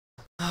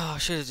Oh, I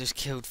should have just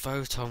killed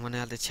Photon when I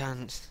had the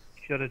chance.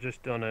 Should have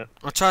just done it.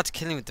 I tried to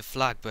kill him with the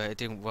flag, but it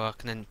didn't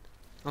work. And then,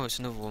 oh, it's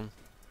another one.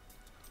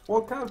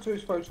 What character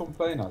is Photon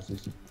playing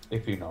as,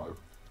 if you know?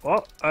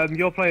 What?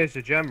 You're playing as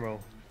the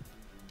general.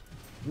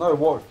 No,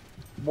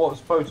 what's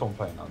Photon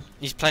playing as?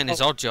 He's playing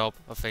his odd job,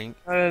 I think.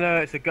 No,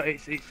 it's a guy.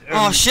 It's.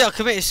 Oh shit! I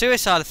committed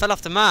suicide. I fell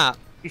off the map.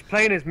 He's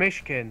playing as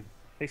Mishkin.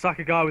 It's like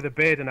a guy with a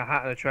beard and a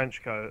hat and a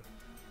trench coat.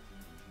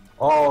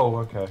 Oh,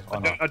 okay.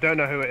 I don't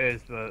know who it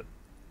is, but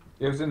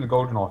It was in the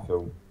Goldeneye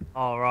film.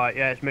 oh right,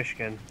 yeah, it's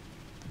Mishkin.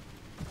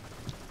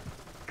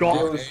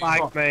 Got the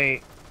flag,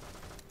 mate.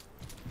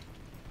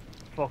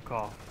 Fuck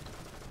off.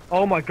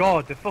 Oh my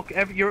god,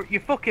 you're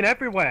fucking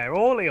everywhere,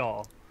 all of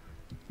y'all.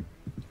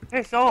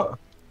 Piss off.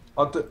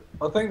 I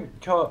think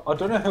I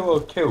don't know who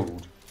I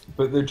killed,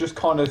 but they just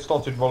kind of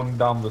started rolling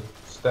down the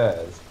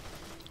stairs.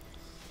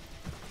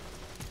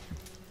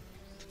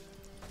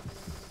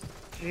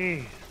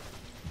 Jeez.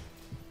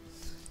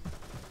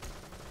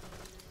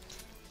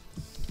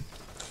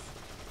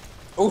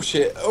 Oh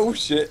shit, oh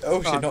shit,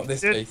 oh shit, not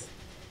this piece.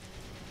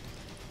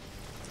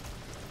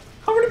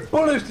 How many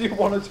bullets do you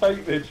want to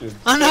take, Richard?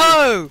 I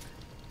know.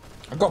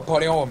 I've got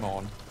body armor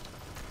on.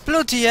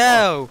 Bloody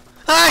hell!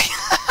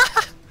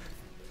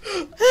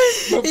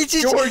 He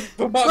just...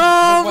 Oh,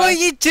 what are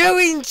you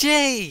doing,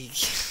 Jake?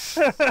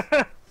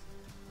 I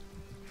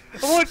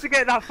wanted to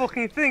get that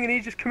fucking thing and he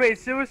just committed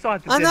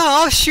suicide. I know,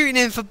 I was shooting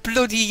him for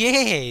bloody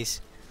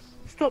years.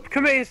 Stop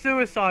committing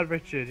suicide,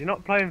 Richard. You're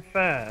not playing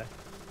fair.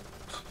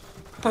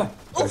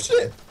 Oh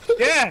shit!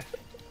 Yeah!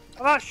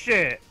 That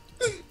shit!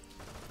 You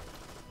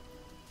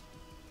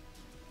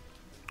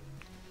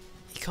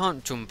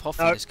can't jump off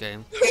in this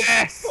game.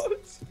 Yes!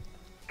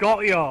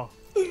 Got ya!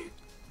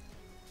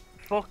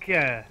 Fuck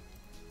yeah.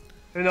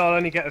 Even though I'll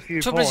only get a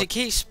few Trouble is, points. it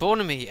keeps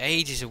spawning me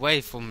ages away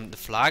from the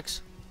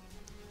flags.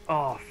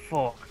 Oh,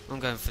 fuck.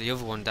 I'm going for the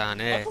other one down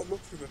I here. got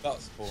lucky with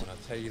that spawn, I'll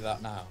tell you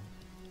that now.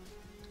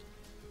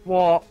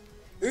 What?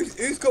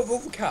 Who's got the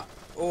other cap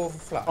or the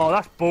flag? Oh,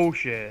 that's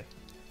bullshit.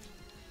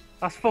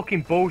 That's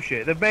fucking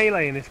bullshit. The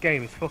melee in this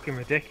game is fucking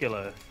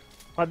ridiculous.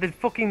 Like, the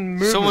fucking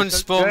movement. Someone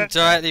spawned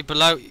directly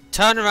below.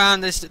 Turn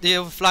around, there's the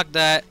other flag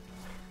there.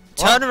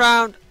 Turn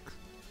around!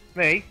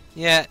 Me?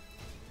 Yeah.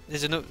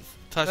 There's another No,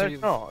 person.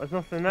 it's not. There's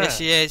nothing there. Yes,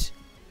 he is.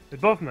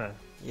 Above me?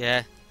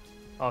 Yeah.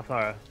 Oh,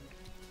 sorry.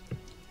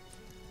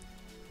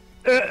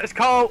 It's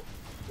Cole!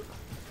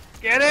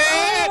 Get it!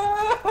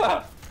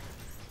 I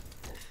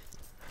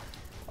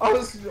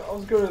was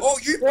gonna. Oh,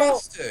 you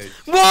bastard!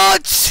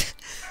 What?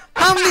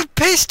 How many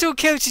pistol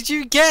kills did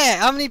you get?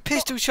 How many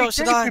pistol shots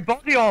It did gave I? me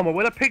body armor.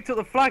 When I picked up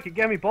the flag, it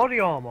gave me body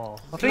armor.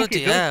 I think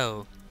Bloody it does.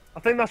 hell. I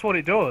think that's what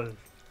it does.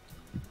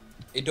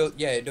 It does,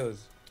 yeah, it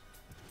does.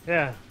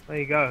 Yeah, there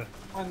you go.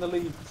 I'm in the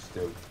lead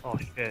still. Oh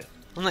shit.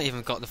 I've not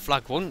even got the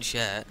flag once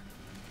yet.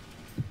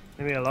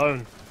 Leave me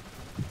alone.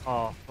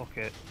 Oh, fuck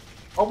it.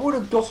 I would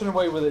have gotten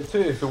away with it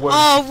too if it wasn't.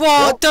 Oh,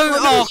 what? Don't.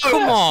 Oh,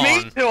 come Me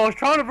on. too, I was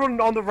trying to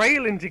run on the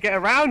railing to get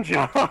around you.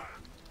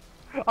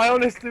 I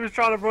honestly was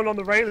trying to run on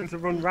the railing to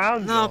run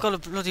round No, you. I've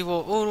got to bloody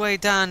walk all the way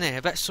down there. I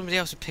bet somebody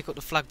else would pick up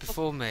the flag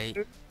before me.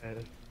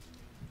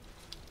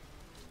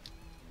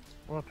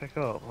 What do I pick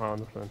up? Oh,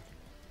 nothing.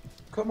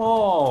 Come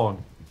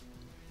on.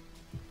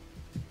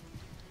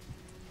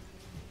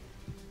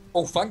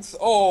 Oh, thanks.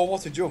 Oh,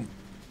 what a jump.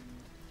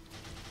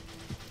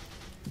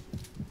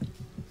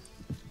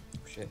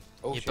 Oh shit.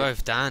 Oh You're shit.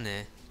 both down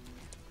here.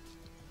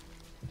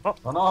 I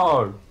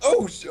know.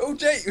 Oh, oh,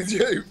 Jake, it was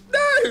you.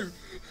 No!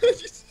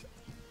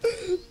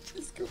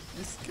 Just go.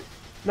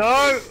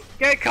 No!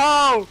 Get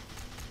Cole!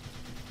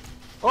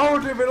 Oh, I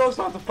didn't realise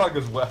I had the flag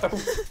as well.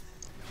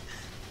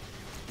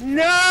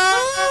 No!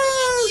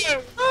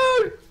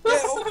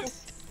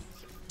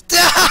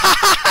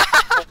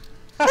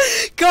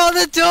 Got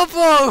the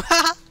double!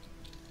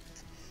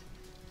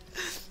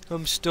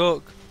 I'm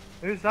stuck.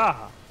 Who's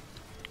that?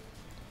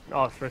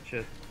 Oh, it's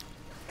Richard.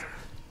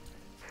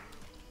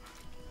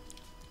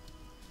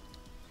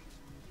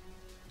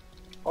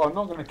 Oh, I'm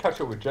not going to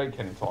catch up with Jake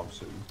anytime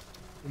soon.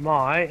 You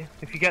might,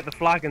 if you get the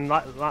flag and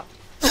that.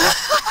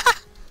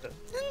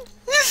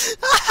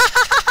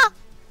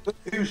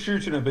 Who's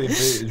shooting at being beat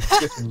is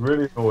getting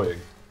really annoying.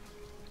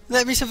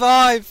 Let me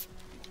survive.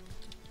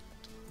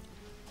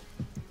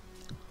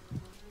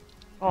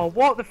 Oh,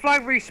 what? The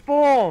flag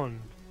respawned!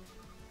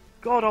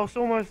 God, I was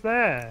almost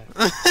there.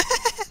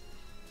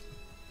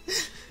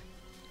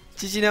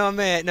 Did you know I'm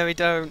here? No, he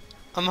don't.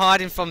 I'm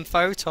hiding from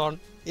Photon.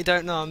 You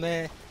don't know I'm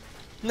here.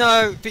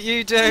 No, but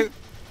you do.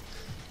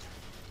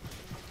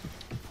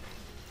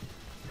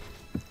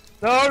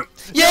 No!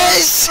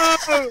 Yes!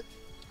 No!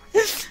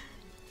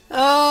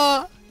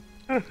 Oh!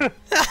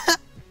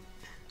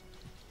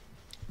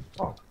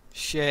 Oh.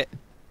 Shit.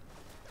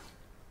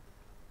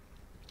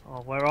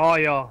 Oh, where are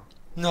you?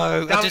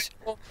 No, Damn I just...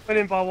 it,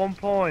 winning by 1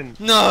 point.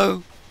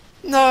 No!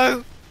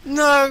 No!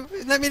 No!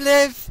 Let me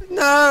live!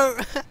 No!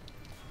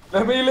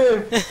 Let me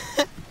live!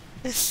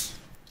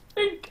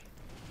 Ink!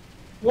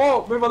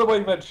 What? Move out of the way,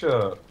 med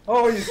shirt.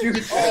 Oh, you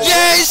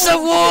Yes, I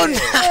won!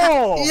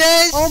 Oh!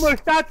 Yes!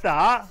 Almost had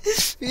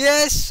that.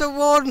 Yes, I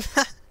won!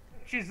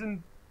 Pitches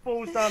and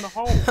falls down the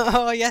hole.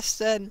 Oh, yes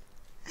then.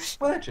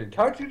 Legend,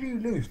 how did you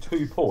lose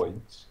 2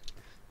 points?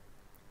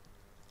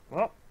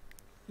 What?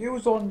 You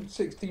was on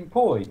 16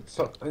 points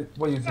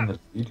when you was in the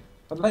lead,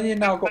 and then you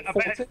now got I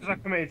bet it's 14. because I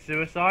committed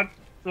suicide,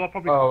 so I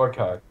probably. Oh,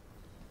 okay.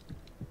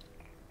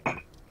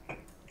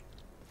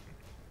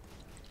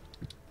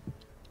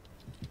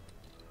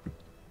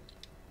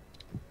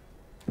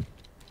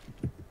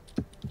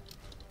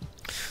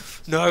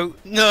 No,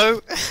 no!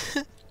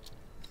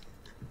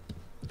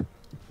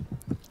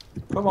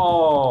 Come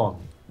on.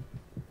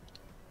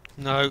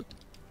 No.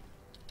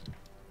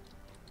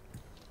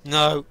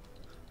 No.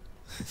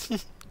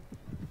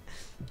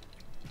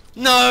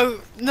 No,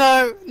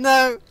 no,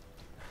 no!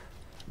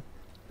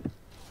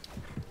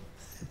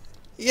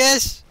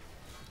 Yes!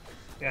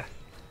 Yeah.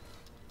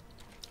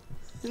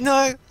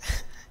 No!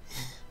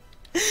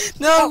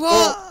 No,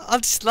 what? I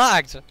just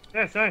lagged.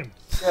 Yeah, same.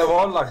 Yeah, well,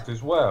 I lagged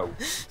as well.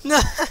 No!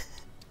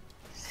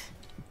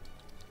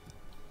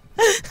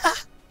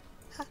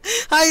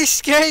 I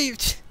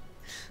escaped!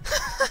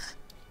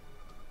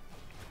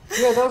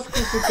 Yeah, that's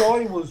because the guy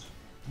was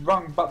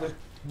run back the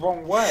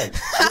wrong way.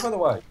 By the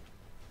way.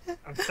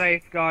 I'm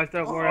safe, guys.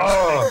 Don't worry.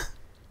 Oh,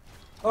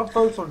 that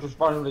photon just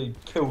randomly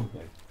killed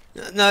me.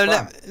 No,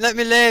 let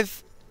me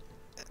live!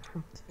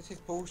 This is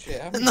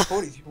bullshit. How many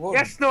points you want?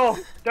 Yes, no.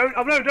 Don't.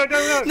 Oh, no, don't.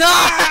 No!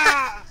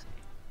 Ah!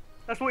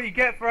 That's what you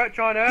get for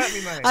trying to hurt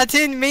me, mate. I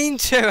didn't mean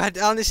to, I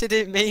honestly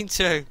didn't mean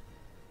to.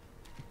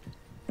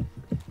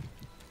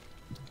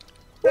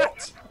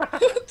 What?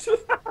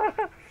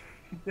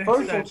 Yes,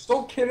 Photon,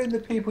 stop killing the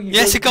people you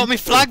Yes, don't I got need my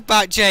to. flag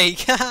back,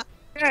 Jake!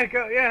 Yeah,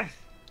 go. Yes.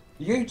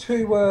 You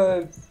two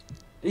were...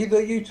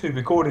 Either you two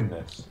recording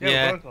this? Yeah,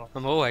 Yeah, we're both on.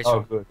 I'm always.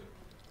 Oh, good.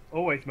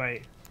 Always,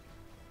 mate.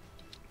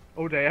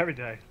 All day, every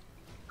day.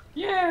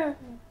 Yeah.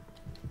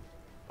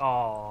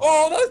 Oh.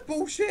 Oh, that's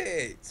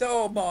bullshit!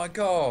 Oh my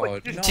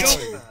god, Just no.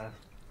 killed her.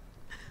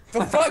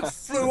 The flag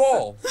flew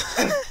off.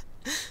 Well,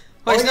 it's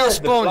Oh, yeah, not the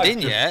spawned flag in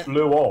just yet.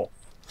 Flew off.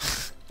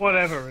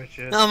 Whatever,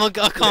 Richard. Oh my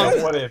god, I can't.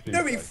 Yeah, whatever you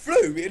No, he say.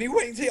 flew and he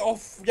went it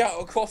off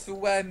across the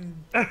when.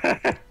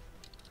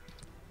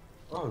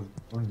 Oh,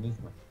 underneath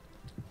me.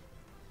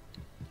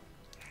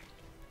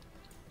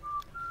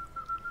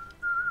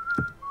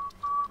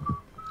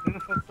 Who the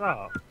fuck's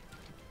that?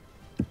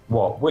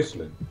 What?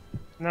 Whistling?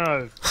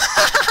 No.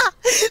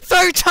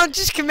 Photon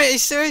just committed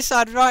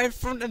suicide right in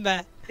front of me.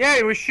 Yeah,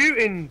 he was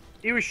shooting.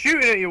 He was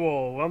shooting at you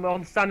all.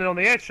 I'm standing on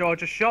the edge, so I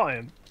just shot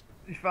him.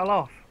 He fell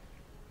off.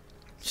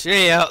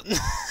 See ya.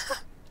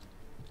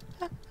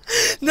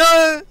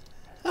 No!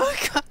 Oh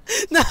god,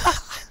 no!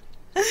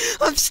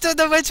 I'm still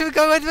no, where do we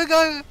go, where do we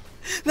go?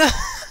 No!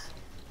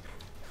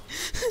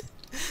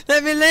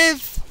 Let me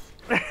live!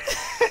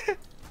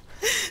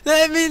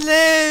 Let me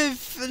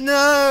live!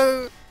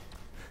 No!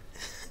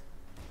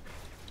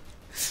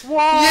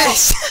 Whoa!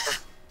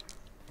 Yes!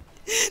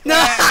 No!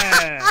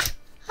 Yeah.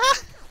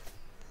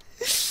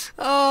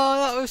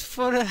 Oh, that was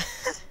funny.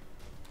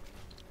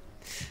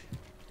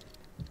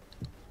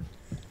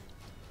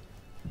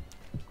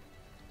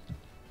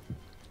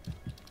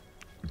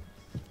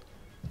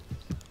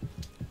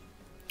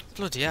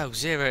 Bloody hell,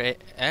 Zero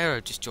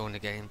Aero just joined the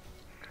game.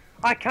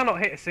 I cannot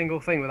hit a single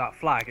thing with that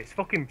flag. It's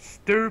fucking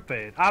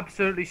stupid.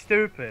 Absolutely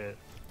stupid.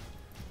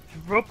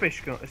 It's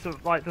rubbish. It's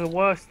like the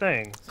worst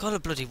thing. Gotta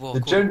bloody walk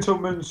The up.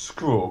 Gentleman's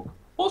Scrub.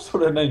 What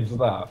sort of name's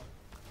that?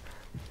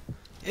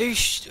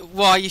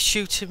 Why are you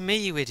shooting me,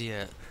 you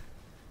idiot?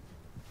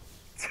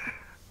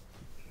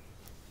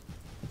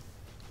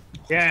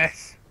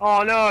 Yes.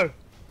 Oh no.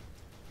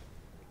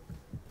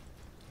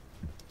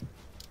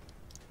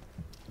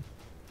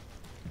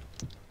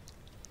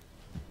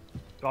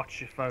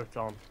 Gotcha,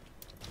 Photon.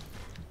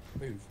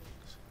 Move.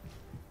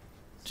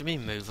 What do you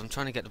mean move? I'm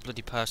trying to get the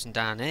bloody person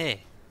down here.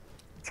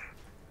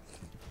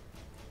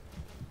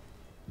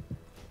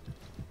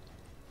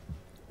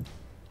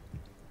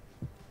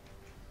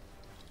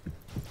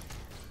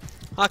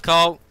 Hi,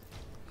 Cole.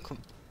 Come.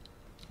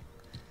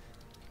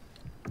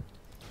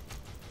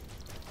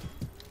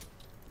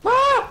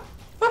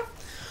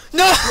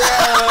 No!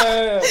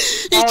 Yeah!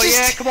 He Oh just-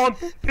 yeah, come on.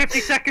 50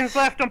 seconds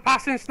left. I'm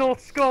passing Snort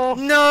to score.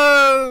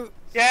 No!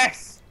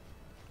 Yes.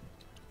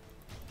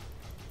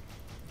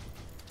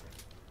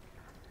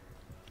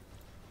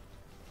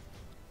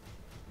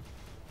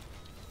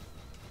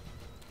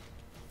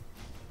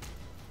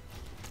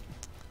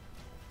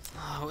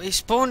 Oh, it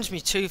spawns me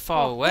too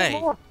far away.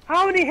 Come on.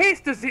 How many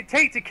hits does it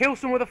take to kill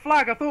someone with a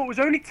flag? I thought it was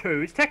only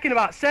 2. It's taking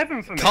about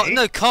 7 for me.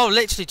 No, Cole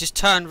literally just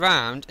turned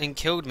round and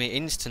killed me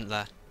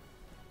instantly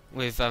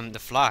with the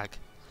flag.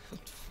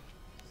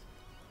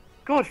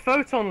 God,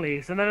 Photon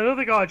leaves and then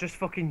another guy just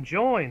fucking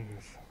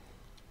joins.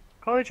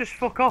 Can't they just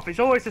fuck off? It's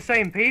always the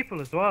same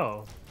people as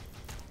well.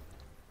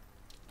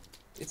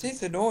 It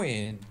is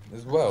annoying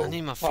as well. I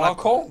need my I flag.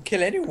 can't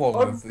kill anyone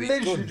I'm with these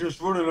literally guns.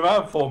 just running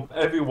around from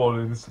everyone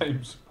in the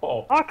same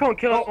spot. I can't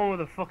kill anyone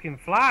with a fucking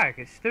flag.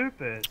 It's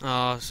stupid.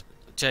 Oh,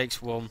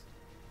 Jake's won.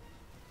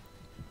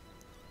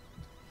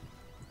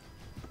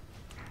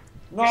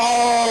 No!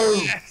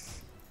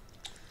 Yes!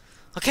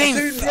 I came.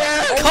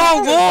 Yeah!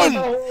 Carl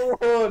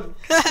won!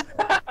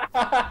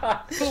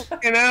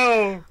 Fucking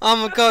hell! Oh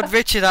my god,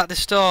 Richard at the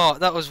start.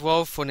 That was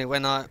well funny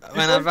when I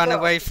ran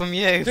away from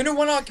you. You know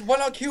when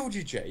I killed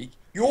you, Jake,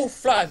 your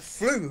flag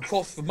flew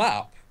across the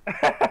map.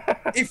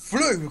 It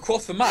flew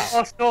across the map.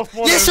 Lost off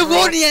one Yes, I overall.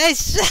 won.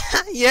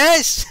 Yes,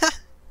 yes.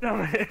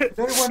 Damn it.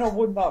 You know when I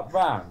won that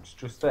round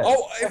just then?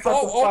 Oh, I had the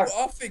flag-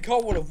 I think I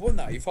would have won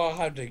that if I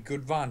had a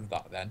good round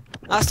back then.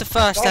 That's the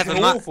first That was ever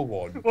an match. awful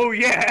one. Oh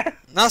yeah!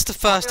 That's the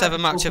first ever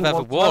match I've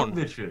ever won.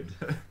 Richard.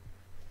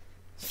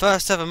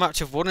 First ever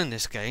match I've won in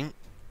this game.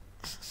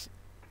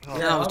 Oh,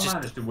 Yeah, was I just-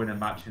 managed to win a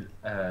match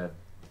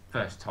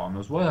first time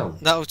as well.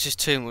 That was just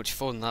too much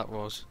fun. That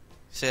was.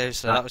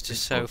 Seriously, that was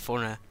just so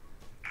funny.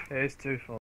 it is too fun.